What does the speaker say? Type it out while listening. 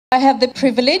I have the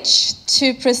privilege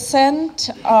to present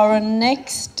our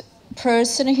next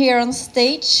person here on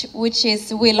stage, which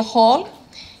is Will Hall.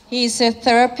 He is a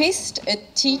therapist, a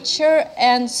teacher,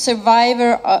 and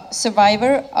survivor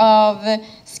of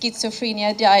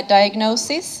schizophrenia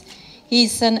diagnosis.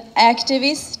 He's an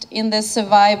activist in the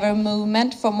survivor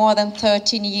movement for more than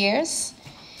 13 years.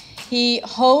 He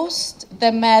hosts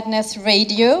the Madness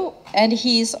Radio, and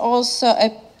he is also a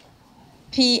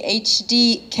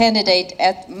PhD candidate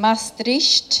at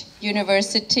Maastricht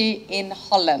University in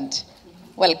Holland.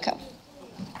 Welcome.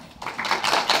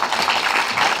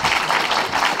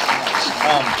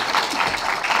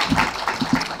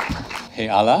 Hej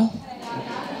alla.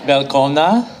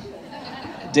 Välkomna.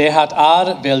 Det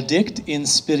är väldigt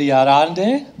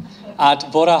inspirerande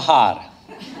att vara här.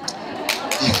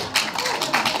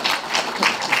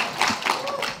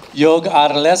 Jag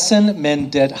är ledsen, men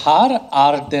det här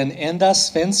är den enda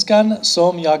svenskan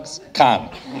som jag kan.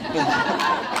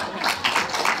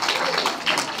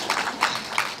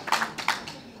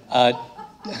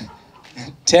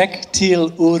 Tack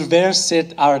till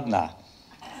universiteterna.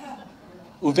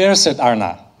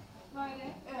 Universiteterna.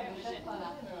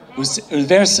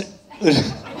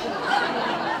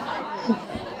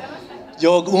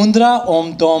 Jag undrar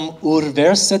om de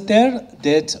översätter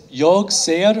det jag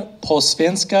säger på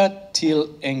svenska till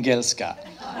engelska.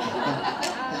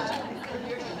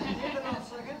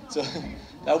 So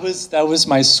that was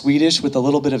my Swedish with a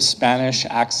little bit of Spanish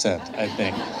accent, I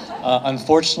think.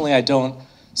 Unfortunately, I don't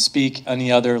speak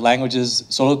any other languages.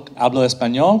 Solo hablo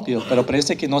español, pero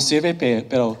parece que no sirve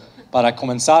pero para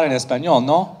comenzar en español,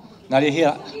 ¿no? Nadie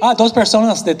here. Dos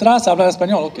personas detrás hablan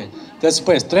español. Okay.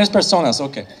 Después, tres personas.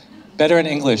 Okay. Better in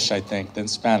English, I think, than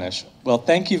Spanish. Well,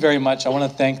 thank you very much. I want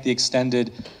to thank the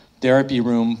Extended Therapy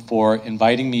Room for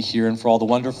inviting me here and for all the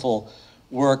wonderful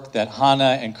work that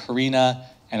Hannah and Karina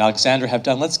and Alexandra have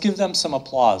done. Let's give them some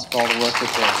applause for all the work that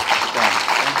they've done.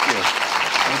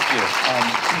 Thank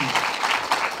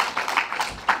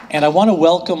you. And I want to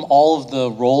welcome all of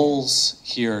the roles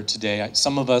here today.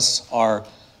 Some of us are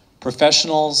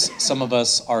professionals. Some of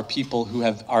us are people who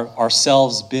have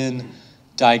ourselves been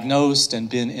diagnosed and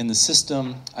been in the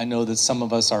system. I know that some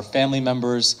of us are family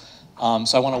members.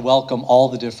 So I want to welcome all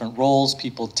the different roles,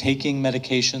 people taking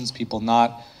medications, people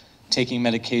not taking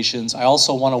medications. I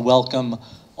also want to welcome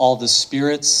all the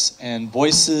spirits and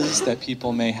voices that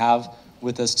people may have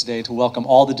with us today, to welcome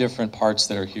all the different parts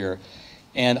that are here.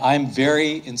 And I'm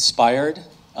very inspired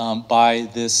by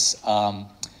this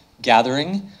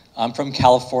gathering. I'm from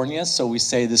California, so we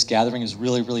say this gathering is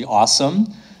really, really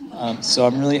awesome. So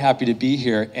I'm really happy to be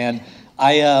here. And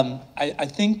I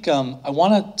think I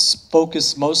want to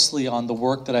focus mostly on the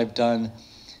work that I've done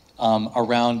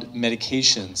around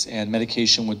medications and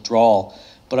medication withdrawal.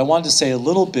 But I wanted to say a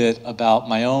little bit about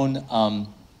my own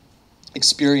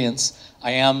experience.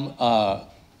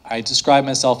 I describe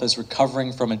myself as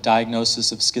recovering from a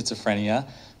diagnosis of schizophrenia,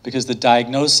 because the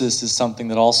diagnosis is something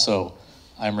that also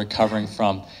I'm recovering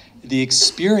from. The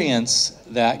experience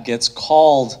that gets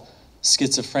called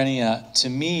schizophrenia, to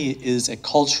me, is a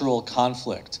cultural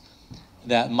conflict.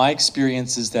 That my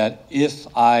experience is that if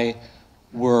I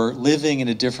were living in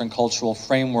a different cultural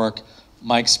framework,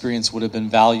 my experience would have been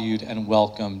valued and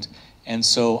welcomed. And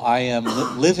so I am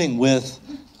living with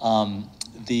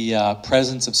the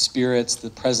presence of spirits,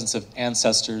 the presence of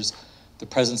ancestors, the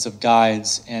presence of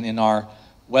guides, and in our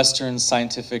Western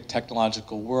scientific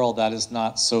technological world, that is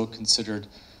not so considered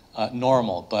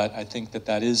normal, but I think that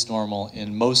that is normal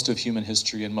in most of human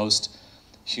history and most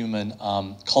human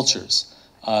cultures.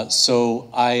 So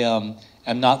I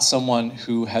am not someone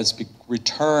who has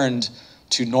returned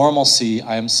to normalcy.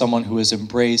 I am someone who has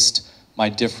embraced my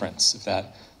difference, if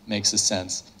that makes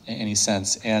any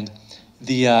sense. And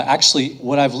actually,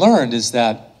 what I've learned is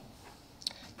that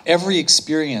every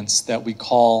experience that we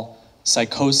call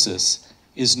psychosis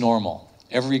is normal.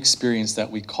 Every experience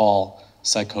that we call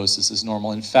psychosis is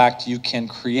normal. In fact, you can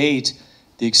create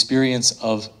the experience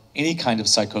of any kind of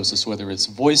psychosis, whether it's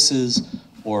voices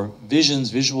or visions,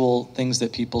 visual things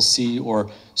that people see, or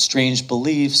strange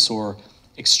beliefs, or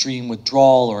extreme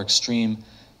withdrawal, or extreme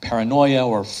paranoia,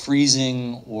 or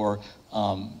freezing, or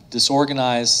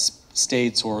disorganized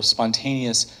states, or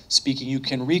spontaneous speaking. You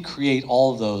can recreate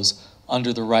all of those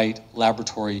under the right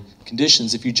laboratory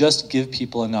conditions if you just give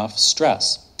people enough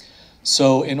stress.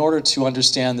 So in order to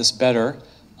understand this better,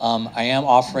 I am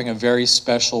offering a very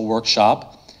special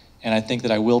workshop, and I think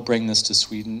that I will bring this to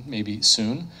Sweden maybe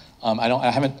soon. I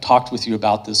haven't talked with you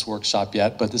about this workshop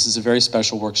yet, but this is a very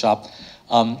special workshop.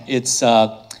 It's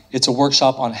a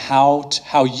workshop on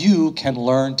how you can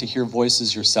learn to hear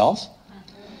voices yourself,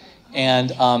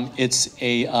 And it's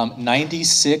a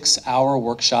 96-hour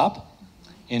workshop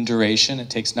in duration. It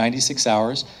takes 96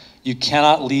 hours. You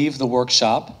cannot leave the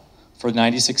workshop for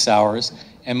 96 hours.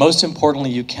 And most importantly,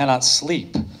 you cannot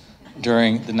sleep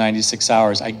during the 96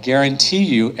 hours. I guarantee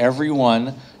you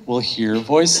everyone will hear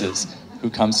voices who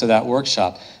comes to that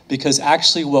workshop. Because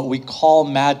actually what we call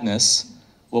madness,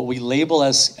 what we label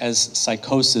as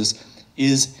psychosis,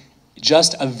 is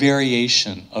just a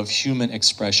variation of human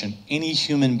expression. Any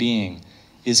human being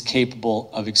is capable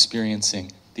of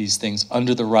experiencing these things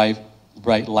under the right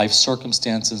life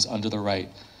circumstances, under the right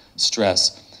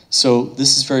stress. So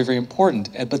this is very, very important.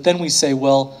 But then we say,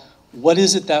 well, what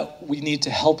is it that we need to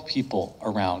help people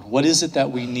around? What is it that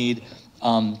we need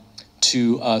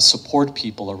to support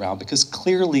people around? Because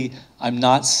clearly, I'm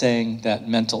not saying that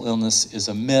mental illness is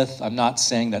a myth. I'm not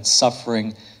saying that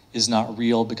suffering is not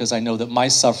real, because I know that my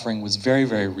suffering was very,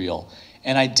 very real.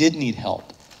 And I did need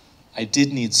help. I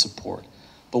did need support.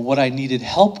 But what I needed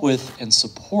help with and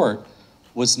support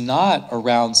was not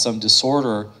around some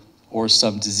disorder or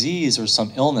some disease or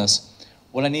some illness.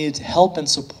 What I needed help and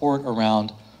support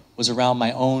around was around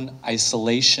my own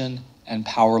isolation and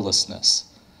powerlessness.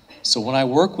 So when I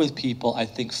work with people, I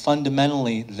think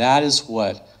fundamentally that is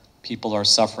what people are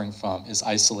suffering from, is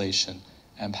isolation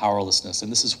and powerlessness. And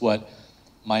this is what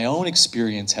my own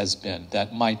experience has been,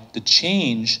 that the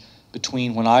change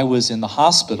between when I was in the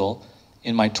hospital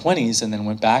in my 20s and then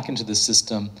went back into the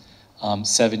system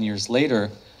 7 years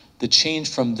later, the change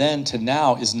from then to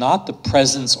now is not the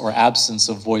presence or absence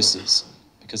of voices,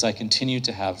 because I continue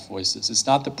to have voices. It's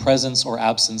not the presence or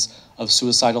absence of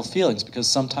suicidal feelings, because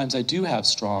sometimes I do have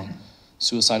strong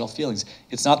suicidal feelings.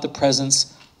 It's not the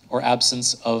presence or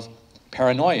absence of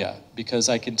paranoia, because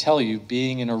I can tell you,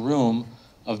 being in a room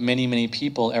of many, many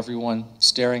people, everyone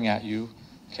staring at you,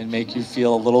 can make you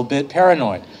feel a little bit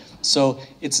paranoid. So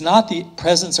it's not the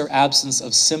presence or absence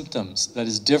of symptoms that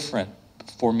is different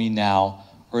for me now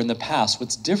or in the past.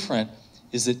 What's different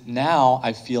is that now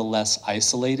I feel less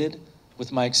isolated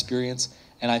with my experience,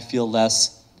 and I feel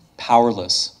less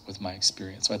powerless with my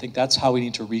experience. So I think that's how we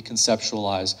need to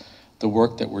reconceptualize the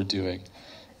work that we're doing.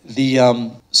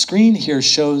 The screen here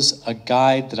shows a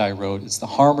guide that I wrote. It's the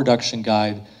Harm Reduction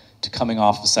Guide to Coming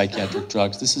Off of Psychiatric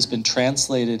Drugs. This has been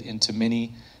translated into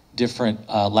many different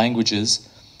languages.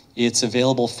 It's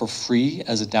available for free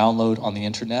as a download on the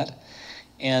internet.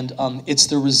 And it's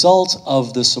the result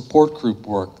of the support group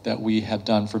work that we have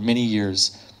done for many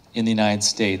years in the United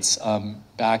States.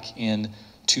 Back in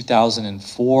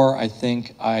 2004, I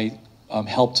think, I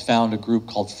helped found a group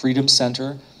called Freedom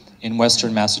Center in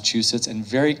Western Massachusetts, and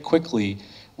very quickly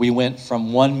we went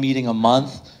from 1 meeting a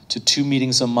month to 2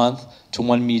 meetings a month to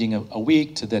 1 meeting a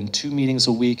week to then 2 meetings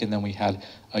a week, and then we had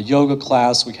a yoga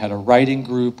class, we had a writing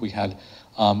group, we had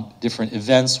different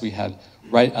events, we had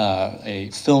a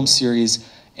film series,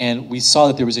 and we saw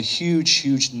that there was a huge,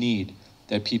 huge need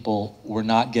that people were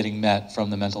not getting met from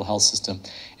the mental health system.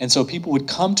 And so people would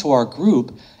come to our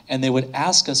group and they would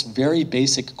ask us very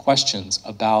basic questions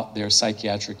about their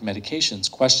psychiatric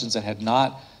medications, questions that had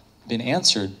not been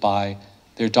answered by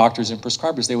their doctors and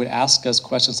prescribers. They would ask us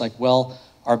questions like, well,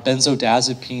 are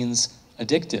benzodiazepines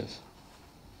addictive?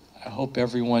 I hope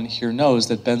everyone here knows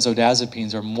that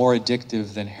benzodiazepines are more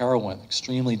addictive than heroin,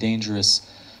 extremely dangerous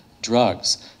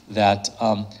drugs. That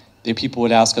people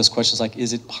would ask us questions like,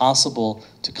 is it possible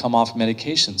to come off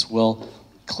medications? Well,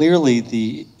 clearly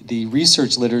the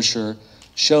research literature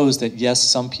shows that yes,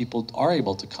 some people are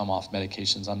able to come off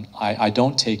medications. I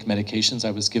don't take medications.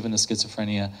 I was given a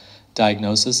schizophrenia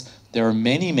diagnosis. There are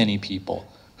many, many people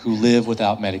who live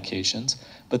without medications.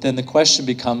 But then the question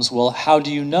becomes, well, how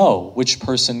do you know which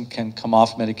person can come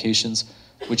off medications,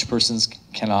 which persons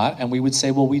cannot? And we would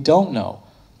say, well, we don't know.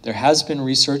 There has been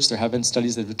research, there have been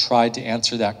studies that have tried to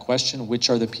answer that question, which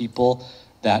are the people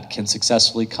that can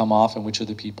successfully come off and which are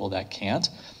the people that can't.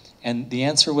 And the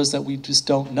answer was that we just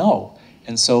don't know.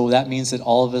 And so that means that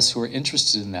all of us who are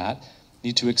interested in that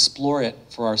need to explore it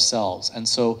for ourselves. And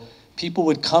so people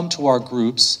would come to our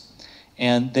groups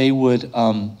and they would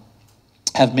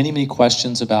have many, many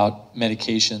questions about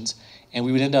medications, and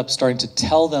we would end up starting to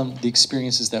tell them the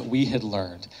experiences that we had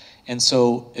learned. And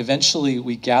so eventually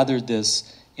we gathered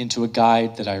this into a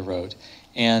guide that I wrote.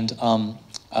 And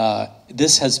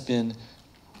this has been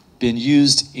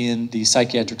used in the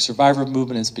psychiatric survivor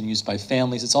movement. It's been used by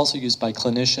families. It's also used by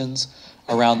clinicians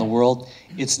around the world.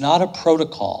 It's not a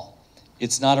protocol.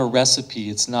 It's not a recipe.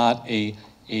 It's not a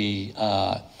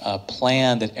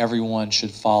plan that everyone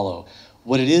should follow.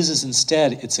 What it is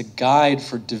instead, it's a guide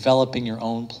for developing your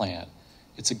own plan.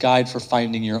 It's a guide for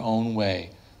finding your own way,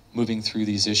 moving through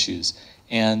these issues.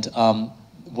 And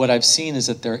what I've seen is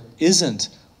that there isn't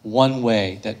one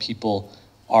way that people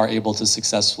are able to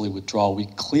successfully withdraw. We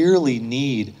clearly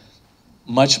need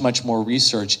much, much more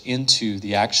research into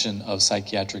the action of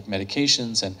psychiatric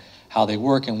medications and how they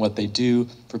work and what they do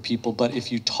for people. But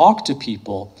if you talk to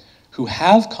people who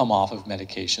have come off of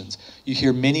medications, you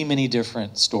hear many, many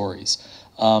different stories.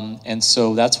 And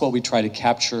so that's what we try to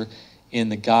capture in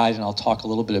the guide, and I'll talk a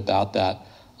little bit about that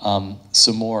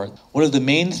some more. One of the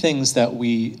main things that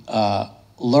we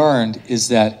learned is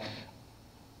that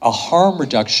a harm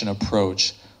reduction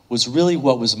approach was really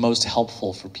what was most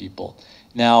helpful for people.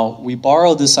 Now, we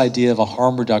borrowed this idea of a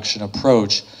harm reduction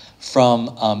approach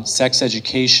from sex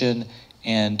education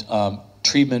and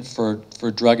treatment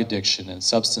for drug addiction and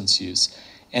substance use.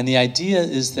 And the idea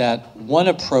is that one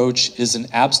approach is an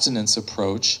abstinence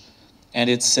approach, and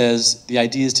it says the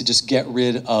idea is to just get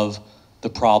rid of the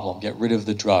problem, get rid of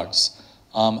the drugs.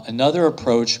 Another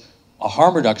approach, a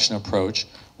harm reduction approach,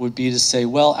 would be to say,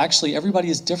 well, actually everybody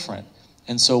is different.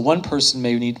 And so one person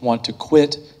may want to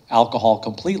quit alcohol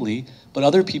completely, but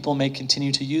other people may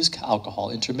continue to use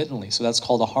alcohol intermittently. So that's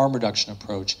called a harm reduction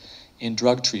approach in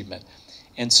drug treatment.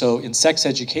 And so in sex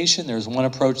education, there's one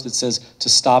approach that says to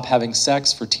stop having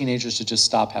sex, for teenagers to just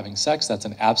stop having sex. That's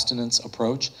an abstinence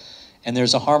approach. And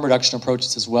there's a harm reduction approach that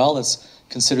says, well, let's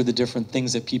consider the different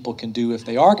things that people can do if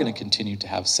they are going to continue to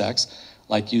have sex,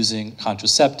 like using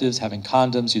contraceptives, having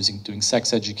condoms, doing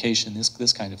sex education,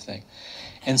 this kind of thing.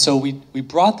 And so we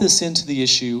brought this into the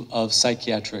issue of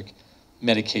psychiatric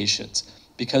medications,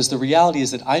 because the reality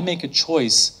is that I make a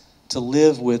choice to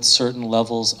live with certain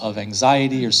levels of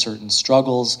anxiety or certain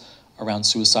struggles around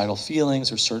suicidal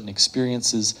feelings or certain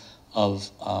experiences of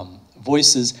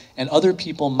voices, and other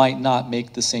people might not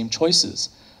make the same choices.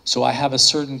 So I have a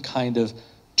certain kind of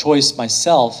choice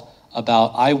myself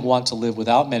about I want to live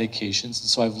without medications, and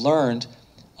so I've learned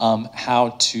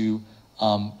how to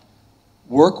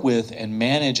work with and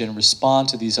manage and respond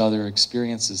to these other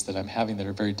experiences that I'm having that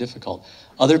are very difficult.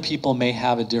 Other people may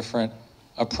have a different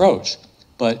approach,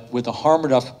 but with a harm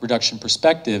reduction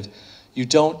perspective, you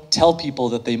don't tell people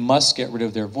that they must get rid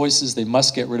of their voices, they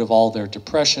must get rid of all their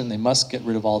depression, they must get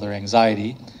rid of all their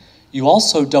anxiety. You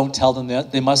also don't tell them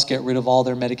that they must get rid of all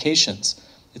their medications.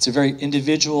 It's a very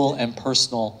individual and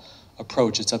personal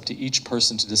approach. It's up to each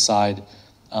person to decide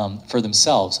for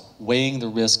themselves, weighing the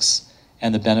risks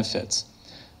and the benefits.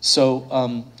 So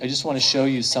I just want to show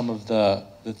you some of the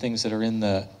things that are in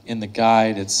the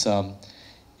guide.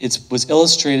 It was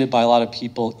illustrated by a lot of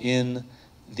people in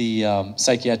the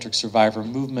psychiatric survivor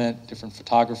movement, different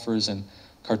photographers and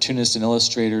cartoonists and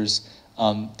illustrators.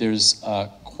 There's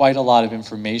quite a lot of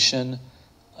information,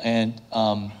 and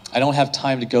I don't have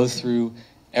time to go through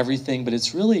everything, but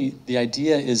it's really, the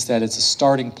idea is that it's a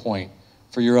starting point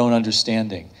for your own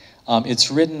understanding.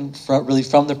 It's written really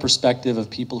from the perspective of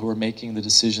people who are making the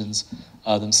decisions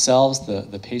themselves,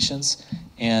 the patients,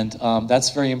 and that's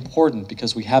very important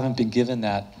because we haven't been given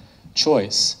that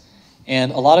choice.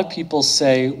 And a lot of people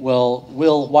say, well,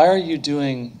 Will, why are you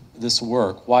doing this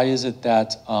work? Why is it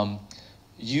that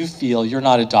you feel you're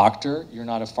not a doctor, you're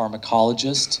not a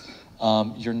pharmacologist,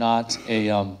 you're not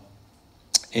a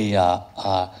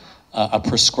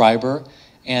prescriber,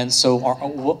 and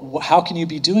so how can you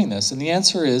be doing this? And the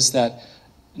answer is that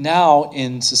now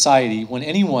in society, when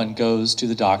anyone goes to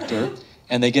the doctor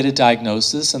and they get a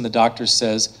diagnosis and the doctor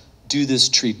says, do this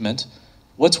treatment,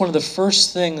 what's one of the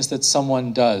first things that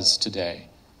someone does today?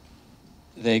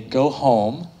 They go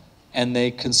home and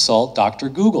they consult Dr.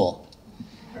 Google.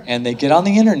 And they get on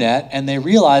the internet and they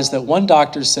realize that one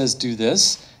doctor says do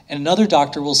this, and another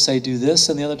doctor will say do this,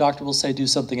 and the other doctor will say do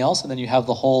something else, and then you have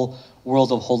the whole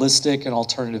world of holistic and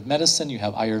alternative medicine, you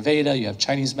have Ayurveda, you have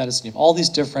Chinese medicine, you have all these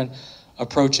different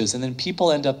approaches, and then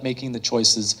people end up making the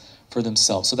choices for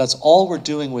themselves. So that's all we're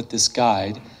doing with this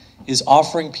guide, is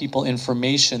offering people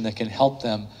information that can help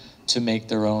them to make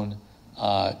their own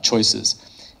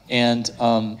choices. And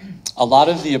a lot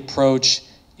of the approach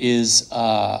is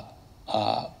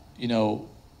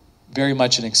very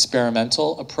much an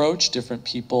experimental approach. Different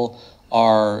people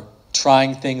are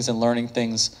trying things and learning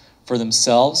things for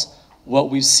themselves. What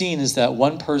we've seen is that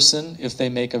one person, if they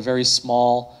make a very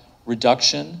small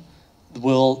reduction,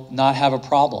 will not have a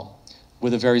problem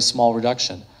with a very small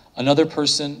reduction. Another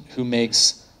person who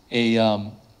makes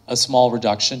a small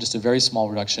reduction, just a very small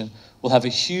reduction, will have a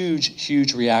huge,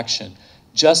 huge reaction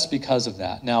just because of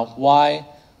that. Now, why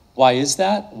is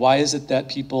that? Why is it that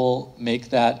people make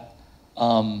that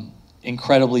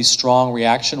incredibly strong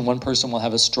reaction? One person will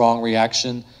have a strong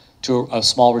reaction to a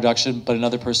small reduction, but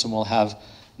another person will have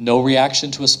no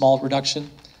reaction to a small reduction?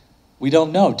 We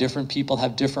don't know. Different people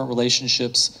have different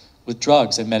relationships with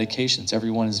drugs and medications.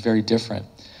 Everyone is very different.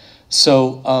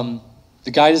 So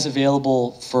The guide is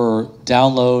available for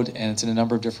download, and it's in a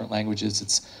number of different languages.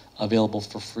 It's available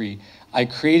for free. I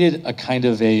created a kind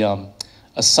of a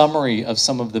summary of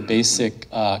some of the basic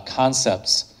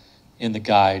concepts in the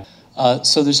guide.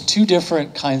 So there's two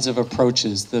different kinds of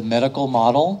approaches. The medical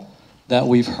model that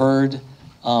we've heard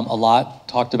a lot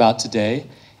talked about today,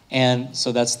 and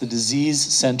so that's the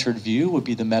disease-centered view would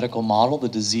be the medical model, the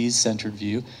disease-centered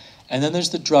view. And then there's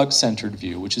the drug-centered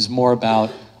view, which is more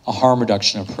about a harm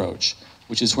reduction approach,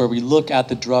 which is where we look at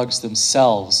the drugs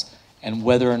themselves and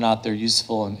whether or not they're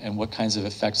useful and what kinds of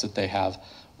effects that they have,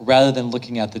 rather than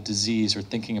looking at the disease or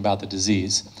thinking about the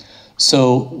disease.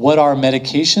 So what are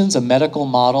medications? A medical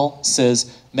model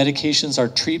says medications are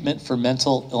treatment for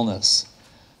mental illness.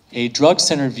 A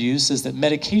drug-centered view says that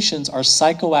medications are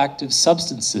psychoactive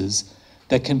substances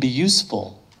that can be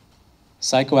useful.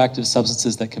 Psychoactive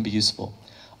substances that can be useful.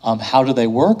 How do they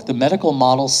work? The medical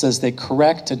model says they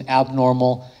correct an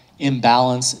abnormal,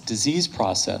 imbalanced disease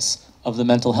process of the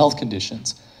mental health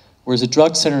conditions, whereas a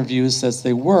drug-centered view says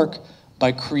they work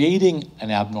by creating an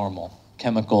abnormal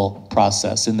chemical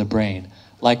process in the brain,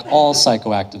 like all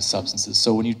psychoactive substances.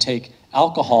 So when you take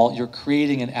alcohol, you're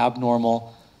creating an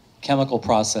abnormal chemical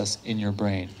process in your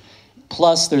brain.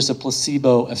 Plus, there's a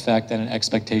placebo effect and an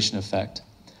expectation effect.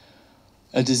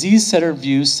 A disease-centered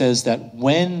view says that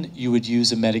when you would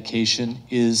use a medication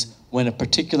is when a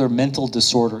particular mental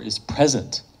disorder is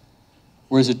present,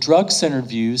 whereas a drug-centered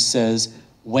view says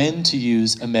when to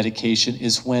use a medication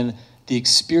is when the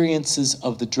experiences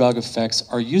of the drug effects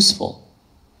are useful.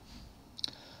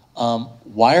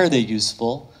 Why are they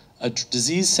useful? A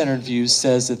disease-centered view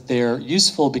says that they're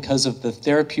useful because of the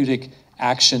therapeutic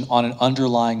action on an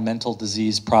underlying mental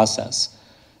disease process,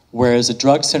 whereas a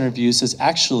drug-centered view says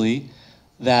actually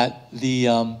that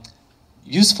the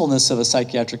usefulness of a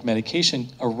psychiatric medication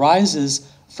arises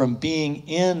from being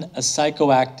in a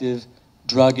psychoactive,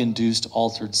 drug-induced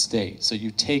altered state. So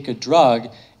you take a drug,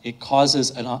 it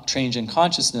causes a change in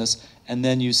consciousness, and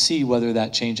then you see whether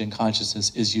that change in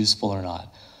consciousness is useful or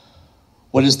not.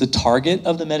 What is the target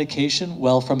of the medication?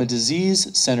 Well, from a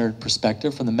disease-centered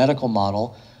perspective, from the medical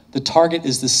model, the target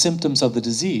is the symptoms of the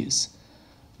disease.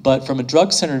 But from a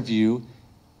drug-centered view,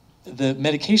 the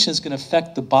medication is going to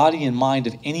affect the body and mind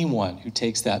of anyone who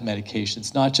takes that medication.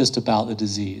 It's not just about the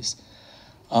disease.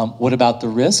 What about the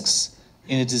risks?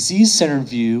 In a disease-centered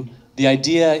view, the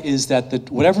idea is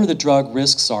that whatever the drug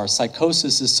risks are,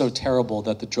 psychosis is so terrible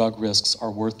that the drug risks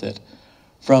are worth it.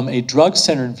 From a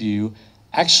drug-centered view,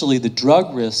 actually the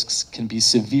drug risks can be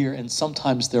severe and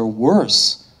sometimes they're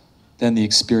worse than the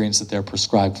experience that they're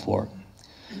prescribed for.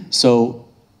 So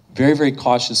very, very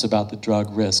cautious about the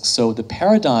drug risks. So the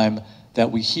paradigm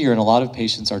that we hear, and a lot of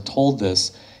patients are told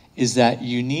this, is that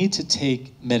you need to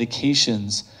take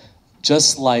medications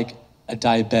just like a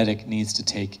diabetic needs to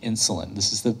take insulin.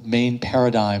 This is the main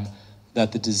paradigm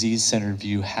that the disease-centered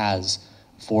view has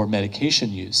for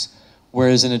medication use.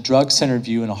 Whereas in a drug-centered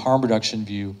view and a harm reduction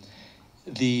view,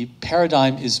 the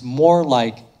paradigm is more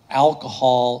like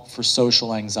alcohol for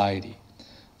social anxiety.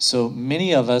 So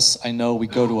many of us, I know, we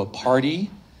go to a party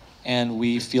and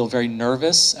we feel very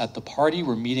nervous at the party.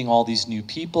 We're meeting all these new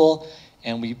people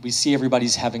and we see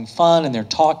everybody's having fun and they're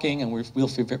talking and we'll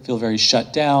feel very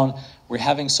shut down. We're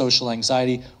having social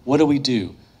anxiety. What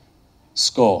do?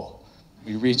 Skål.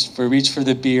 We reach for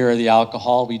the beer or the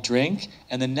alcohol, we drink,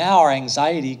 and then now our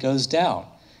anxiety goes down.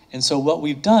 And so what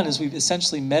we've done is we've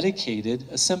essentially medicated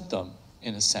a symptom,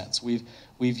 in a sense. We've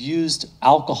used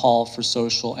alcohol for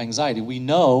social anxiety. We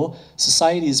know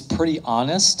society is pretty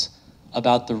honest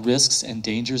about the risks and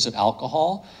dangers of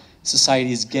alcohol.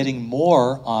 Society is getting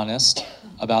more honest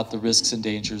about the risks and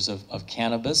dangers of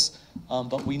cannabis.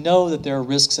 But we know that there are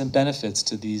risks and benefits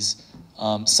to these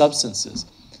substances.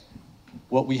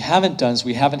 What we haven't done is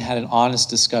we haven't had an honest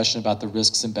discussion about the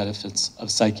risks and benefits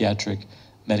of psychiatric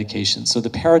medication. So the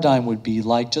paradigm would be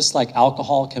just like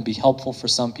alcohol can be helpful for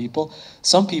some people,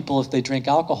 if they drink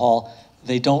alcohol,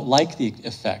 they don't like the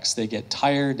effects. They get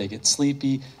tired, they get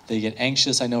sleepy, they get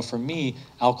anxious. I know for me,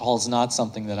 alcohol is not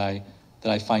something that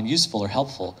I find useful or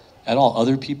helpful at all.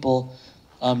 Other people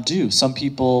do. Some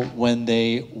people, when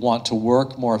they want to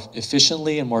work more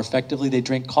efficiently and more effectively, they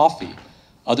drink coffee.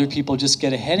 Other people just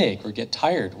get a headache or get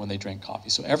tired when they drink coffee.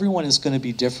 So everyone is going to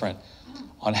be different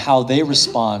on how they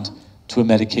respond to a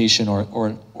medication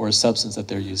or a substance that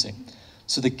they're using.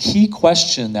 So the key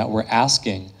question that we're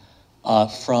asking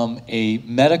from a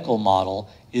medical model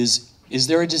is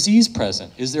there a disease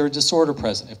present? Is there a disorder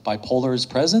present? If bipolar is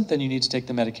present, then you need to take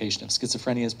the medication. If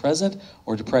schizophrenia is present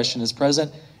or depression is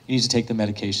present, you need to take the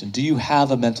medication. Do you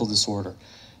have a mental disorder?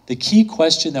 The key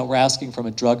question that we're asking from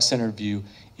a drug-centered view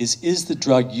is the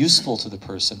drug useful to the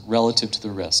person relative to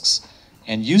the risks?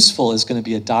 And useful is going to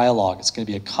be a dialogue. It's going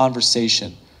to be a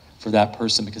conversation for that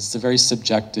person because it's a very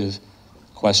subjective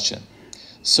question.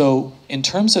 So in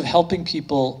terms of helping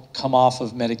people come off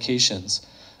of medications,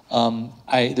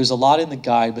 there's a lot in the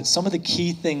guide, but some of the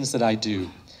key things that I do.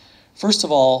 First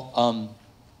of all,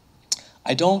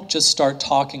 I don't just start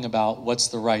talking about what's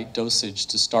the right dosage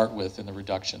to start with in the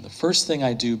reduction. The first thing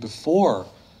I do before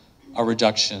a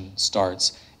reduction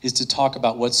starts is to talk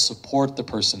about what support the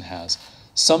person has.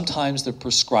 Sometimes the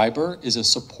prescriber is a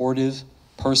supportive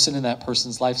person in that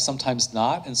person's life, sometimes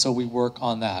not, and so we work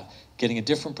on that, getting a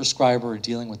different prescriber or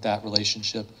dealing with that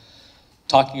relationship,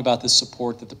 talking about the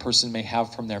support that the person may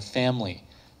have from their family,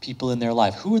 people in their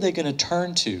life. Who are they going to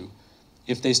turn to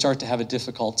if they start to have a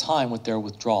difficult time with their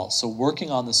withdrawal? So working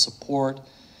on the support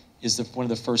is one of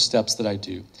the first steps that I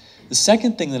do. The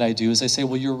second thing that I do is I say,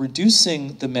 well, you're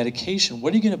reducing the medication.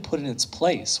 What are you going to put in its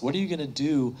place? What are you going to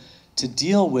do to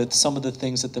deal with some of the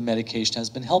things that the medication has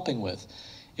been helping with?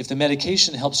 If the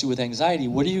medication helps you with anxiety,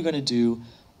 what are you going to do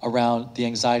around the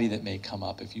anxiety that may come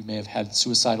up? If you may have had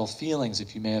suicidal feelings,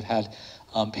 if you may have had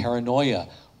paranoia,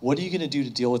 what are you going to do to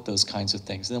deal with those kinds of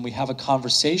things? And then we have a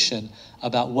conversation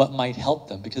about what might help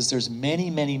them, because there's many,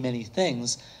 many, many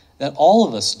things that all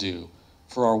of us do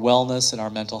for our wellness and our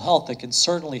mental health that can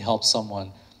certainly help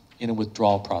someone in a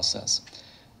withdrawal process.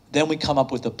 Then we come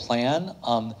up with a plan,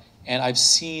 and I've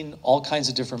seen all kinds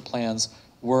of different plans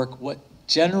work. What,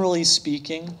 generally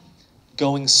speaking,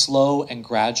 going slow and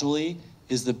gradually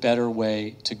is the better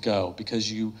way to go, because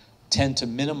you tend to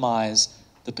minimize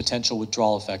the potential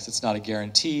withdrawal effects. It's not a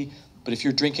guarantee, but if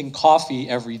you're drinking coffee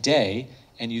every day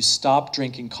and you stop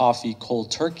drinking coffee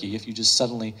cold turkey, if you just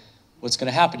suddenly, what's going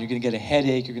to happen? You're going to get a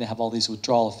headache, you're going to have all these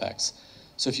withdrawal effects.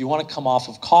 So if you want to come off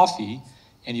of coffee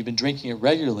and you've been drinking it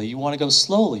regularly, you want to go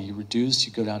slowly. You reduce,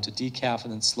 you go down to decaf,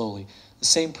 and then slowly. The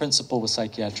same principle with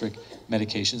psychiatric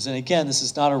medications. And again, this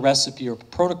is not a recipe or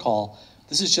protocol.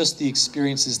 This is just the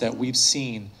experiences that we've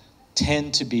seen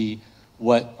tend to be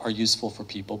what are useful for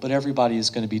people, but everybody is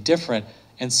going to be different.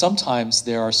 And sometimes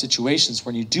there are situations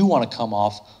when you do want to come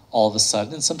off all of a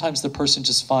sudden, and sometimes the person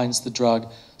just finds the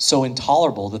drug so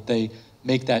intolerable that they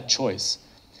make that choice.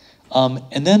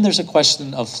 And then there's a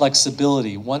question of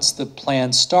flexibility. Once the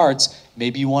plan starts,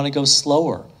 maybe you want to go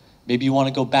slower. Maybe you want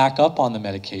to go back up on the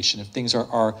medication if things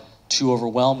are too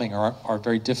overwhelming or are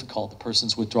very difficult. The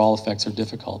person's withdrawal effects are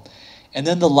difficult. And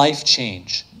then the life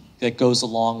change that goes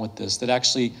along with this, that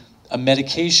actually a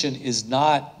medication is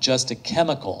not just a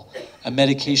chemical. A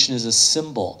medication is a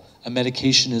symbol. A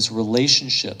medication is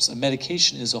relationships. A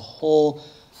medication is a whole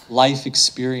life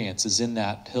experience is in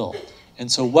that pill. And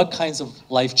so what kinds of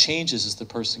life changes is the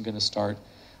person going to start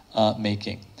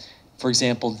making? For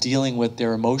example, dealing with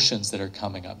their emotions that are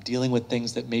coming up, dealing with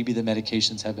things that maybe the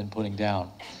medications have been putting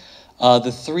down.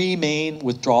 The three main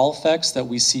withdrawal effects that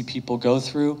we see people go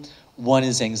through, one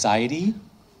is anxiety.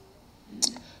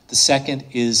 The second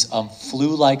is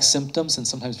flu-like symptoms and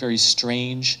sometimes very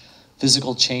strange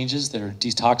physical changes that are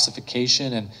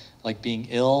detoxification and like being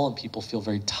ill, and people feel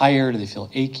very tired, or they feel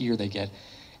achy, or they get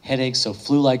headaches, so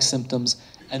flu-like symptoms.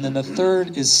 And then the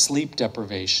third is sleep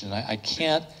deprivation. I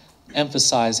can't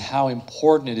emphasize how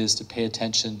important it is to pay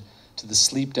attention to the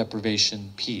sleep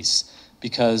deprivation piece,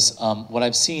 because what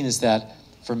I've seen is that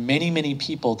for many, many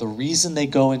people, the reason they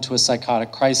go into a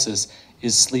psychotic crisis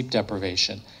is sleep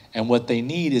deprivation. And what they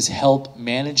need is help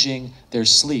managing their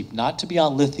sleep, not to be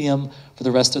on lithium for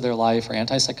the rest of their life or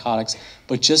antipsychotics,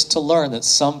 but just to learn that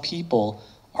some people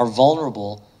are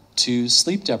vulnerable to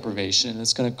sleep deprivation, and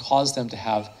it's going to cause them to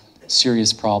have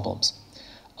serious problems.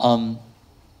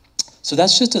 So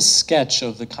that's just a sketch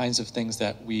of the kinds of things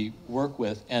that we work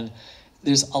with. And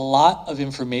there's a lot of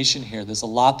information here. There's a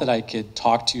lot that I could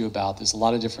talk to you about. There's a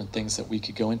lot of different things that we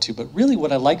could go into. But really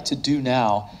what I'd like to do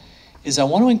now is I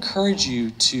want to encourage you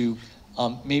to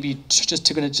maybe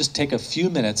just take a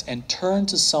few minutes and turn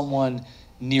to someone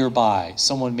nearby,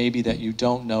 someone maybe that you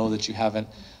don't know, that you haven't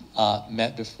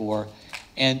met before,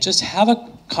 and just have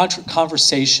a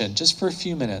conversation just for a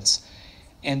few minutes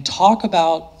and talk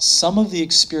about some of the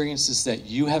experiences that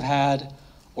you have had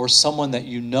or someone that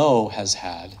you know has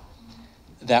had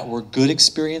that were good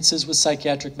experiences with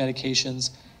psychiatric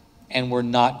medications and were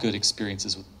not good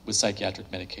experiences with psychiatric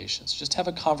medications. Just have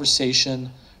a conversation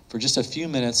for just a few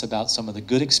minutes about some of the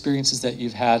good experiences that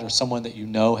you've had or someone that you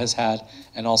know has had,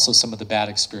 and also some of the bad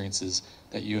experiences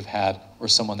that you have had or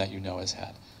someone that you know has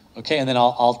had. Okay, and then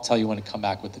I'll tell you when to come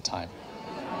back with the time.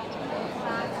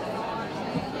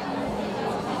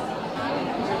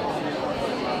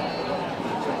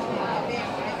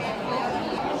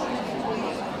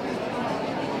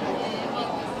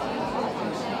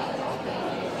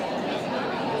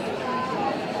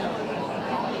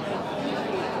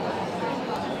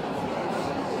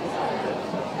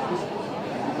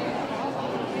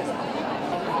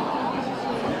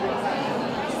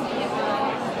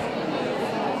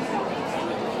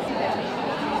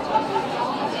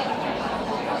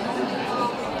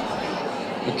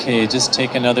 Okay, just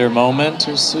take another moment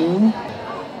or so.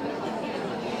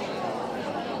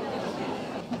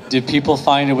 Did people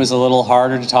find it was a little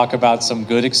harder to talk about some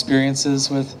good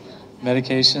experiences with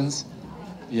medications?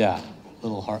 Yeah, a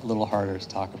little harder to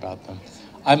talk about them.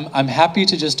 I'm happy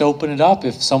to just open it up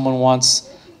if someone wants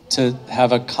to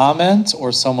have a comment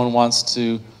or someone wants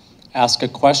to ask a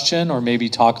question or maybe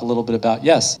talk a little bit about,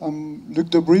 yes. I'm Luc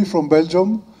Debris from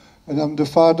Belgium, and I'm the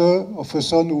father of a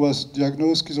son who was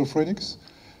diagnosed schizophrenic.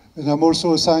 And I'm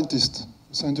also a scientist,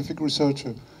 a scientific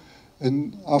researcher.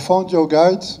 And I found your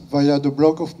guide via the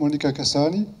blog of Monica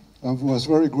Cassani. I was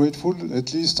very grateful.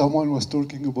 At least someone was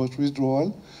talking about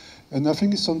withdrawal. And I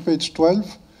think it's on page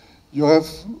 12. You have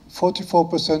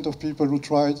 44% of people who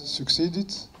tried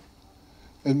succeeded.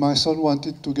 And my son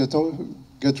wanted to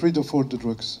get rid of all the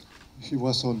drugs he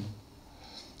was on.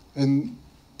 And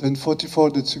then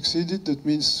 44 that succeeded, that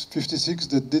means 56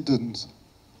 that didn't.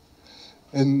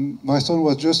 And my son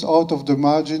was just out of the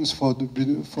margins for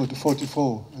the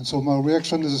 44. And so my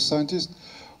reaction as a scientist,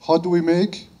 how do we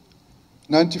make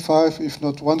 95, if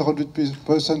not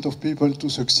 100% of people to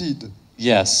succeed?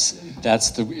 Yes,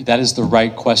 that is the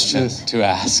right question to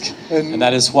ask. And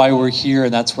that is why we're here,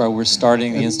 and that's why we're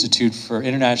starting the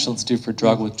International Institute for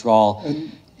Drug Withdrawal.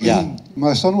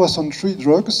 My son was on 3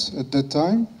 drugs at that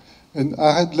time, and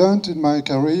I had learned in my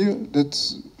career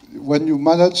that when you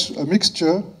manage a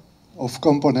mixture of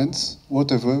components,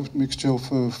 whatever, mixture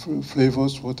of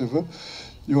flavors, whatever,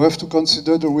 you have to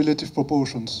consider the relative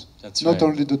proportions, not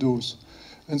only the dose.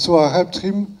 And so I helped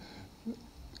him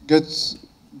get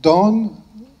down,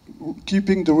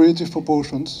 keeping the relative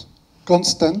proportions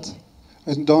constant,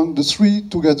 and down the 3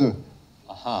 together.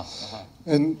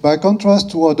 And by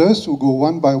contrast to others who go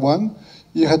one by one,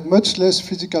 he had much less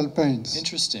physical pains.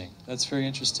 Interesting. That's very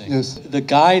interesting. Yes. The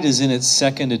guide is in its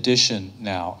 2nd edition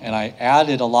now, and I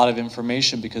added a lot of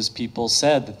information because people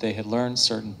said that they had learned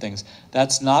certain things.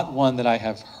 That's not one that I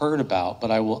have heard about, but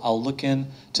I'll look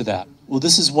into that. Well,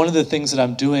 this is one of the things that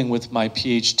I'm doing with my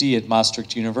PhD at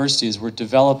Maastricht University is we're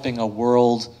developing a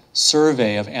world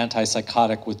survey of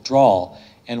antipsychotic withdrawal.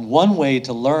 And one way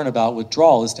to learn about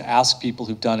withdrawal is to ask people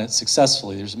who've done it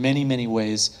successfully. There's many, many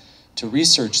ways to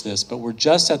research this, but we're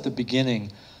just at the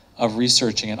beginning of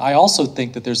researching it. I also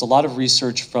think that there's a lot of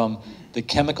research from the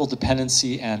chemical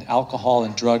dependency and alcohol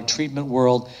and drug treatment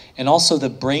world, and also the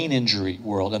brain injury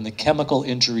world and the chemical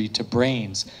injury to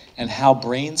brains and how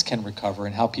brains can recover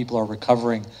and how people are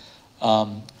recovering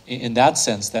in that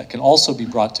sense that can also be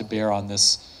brought to bear on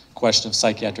this question of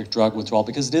psychiatric drug withdrawal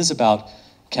because it is about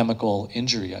chemical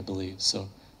injury, I believe. So,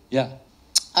 yeah.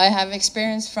 I have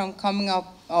experience from coming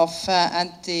up of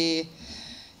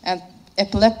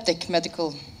epileptic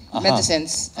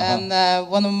medicines. And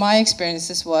one of my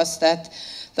experiences was that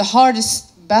the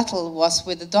hardest battle was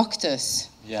with the doctors.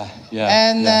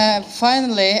 And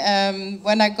finally,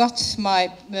 when I got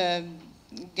my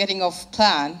getting off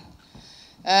plan,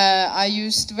 I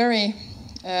used very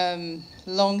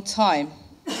long time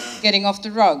getting off the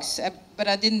drugs, but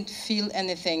I didn't feel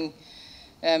anything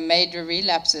major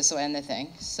relapses or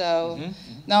anything. So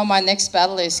now my next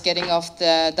battle is getting off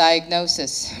the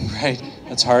diagnoses. Right,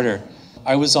 that's harder.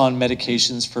 I was on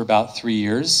medications for about 3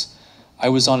 years. I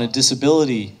was on a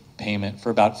disability payment for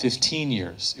about 15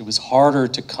 years. It was harder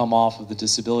to come off of the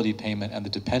disability payment and the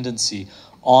dependency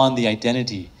on the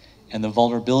identity and the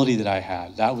vulnerability that I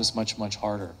had. That was much, much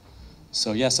harder.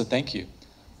 So so thank you.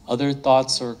 Other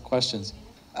thoughts or questions?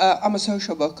 I'm a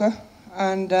social worker.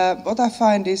 And what I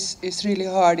find is really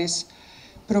hard is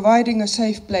providing a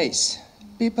safe place.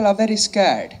 People are very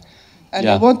scared. And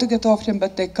they want to get off them,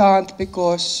 but they can't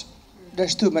because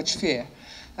there's too much fear.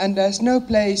 And there's no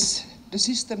place, the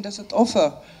system doesn't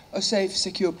offer a safe,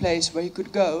 secure place where you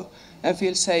could go and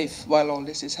feel safe while all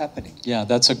this is happening. Yeah,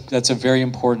 that's a very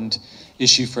important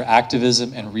issue for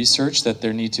activism and research, that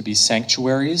there need to be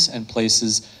sanctuaries and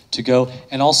places to go,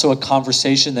 and also a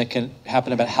conversation that can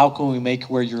happen about how can we make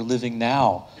where you're living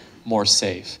now more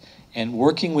safe. And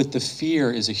working with the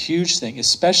fear is a huge thing,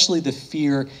 especially the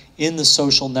fear in the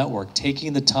social network,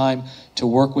 taking the time to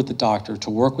work with the doctor, to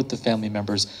work with the family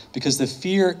members, because the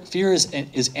fear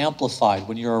is amplified.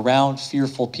 When you're around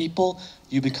fearful people,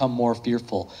 you become more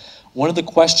fearful. One of the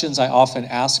questions I often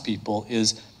ask people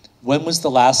is, when was the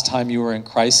last time you were in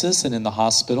crisis and in the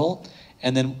hospital?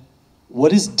 And then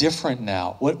what is different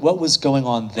now? What was going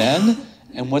on then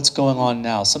and what's going on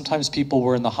now? Sometimes people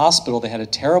were in the hospital, they had a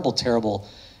terrible, terrible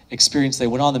experience, they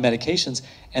went on the medications,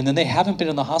 and then they haven't been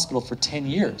in the hospital for 10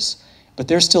 years. But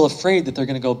they're still afraid that they're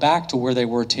going to go back to where they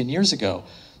were 10 years ago.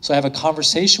 So I have a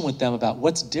conversation with them about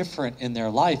what's different in their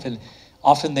life, and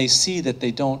often they see that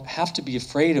they don't have to be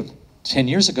afraid of 10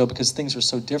 years ago because things are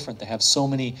so different. They have so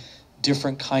many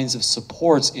different kinds of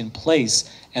supports in place,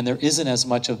 and there isn't as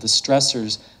much of the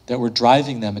stressors that were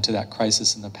driving them into that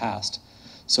crisis in the past.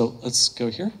 So let's go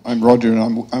here. I'm Roger,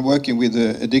 and I'm working with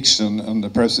addiction,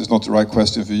 and perhaps it's not the right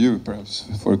question for you, perhaps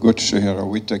for Gutsch here or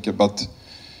Whittaker, but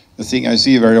the thing I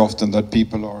see very often that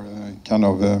people are kind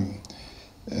of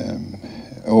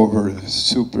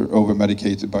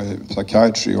over-medicated by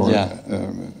psychiatry, or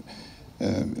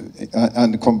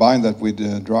and combine that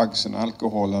with drugs and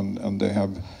alcohol, and they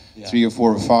have 3 or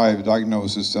 4 or 5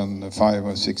 diagnoses and 5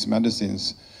 or 6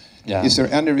 medicines. Yeah. Is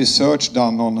there any research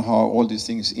done on how all these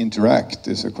things interact,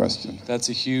 is a question. That's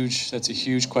a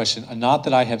huge question. Not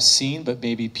that I have seen, but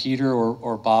maybe Peter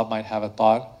or Bob might have a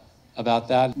thought about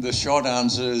that. The short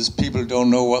answer is people don't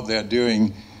know what they're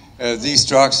doing. These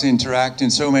drugs interact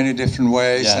in so many different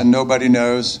ways, and nobody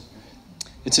knows.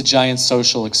 It's a giant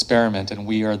social experiment, and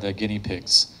we are the guinea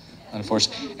pigs,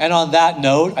 unfortunately. And on that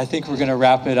note, I think we're going to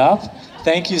wrap it up.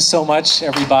 Thank you so much,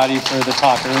 everybody, for the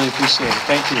talk. I really appreciate it.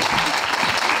 Thank you.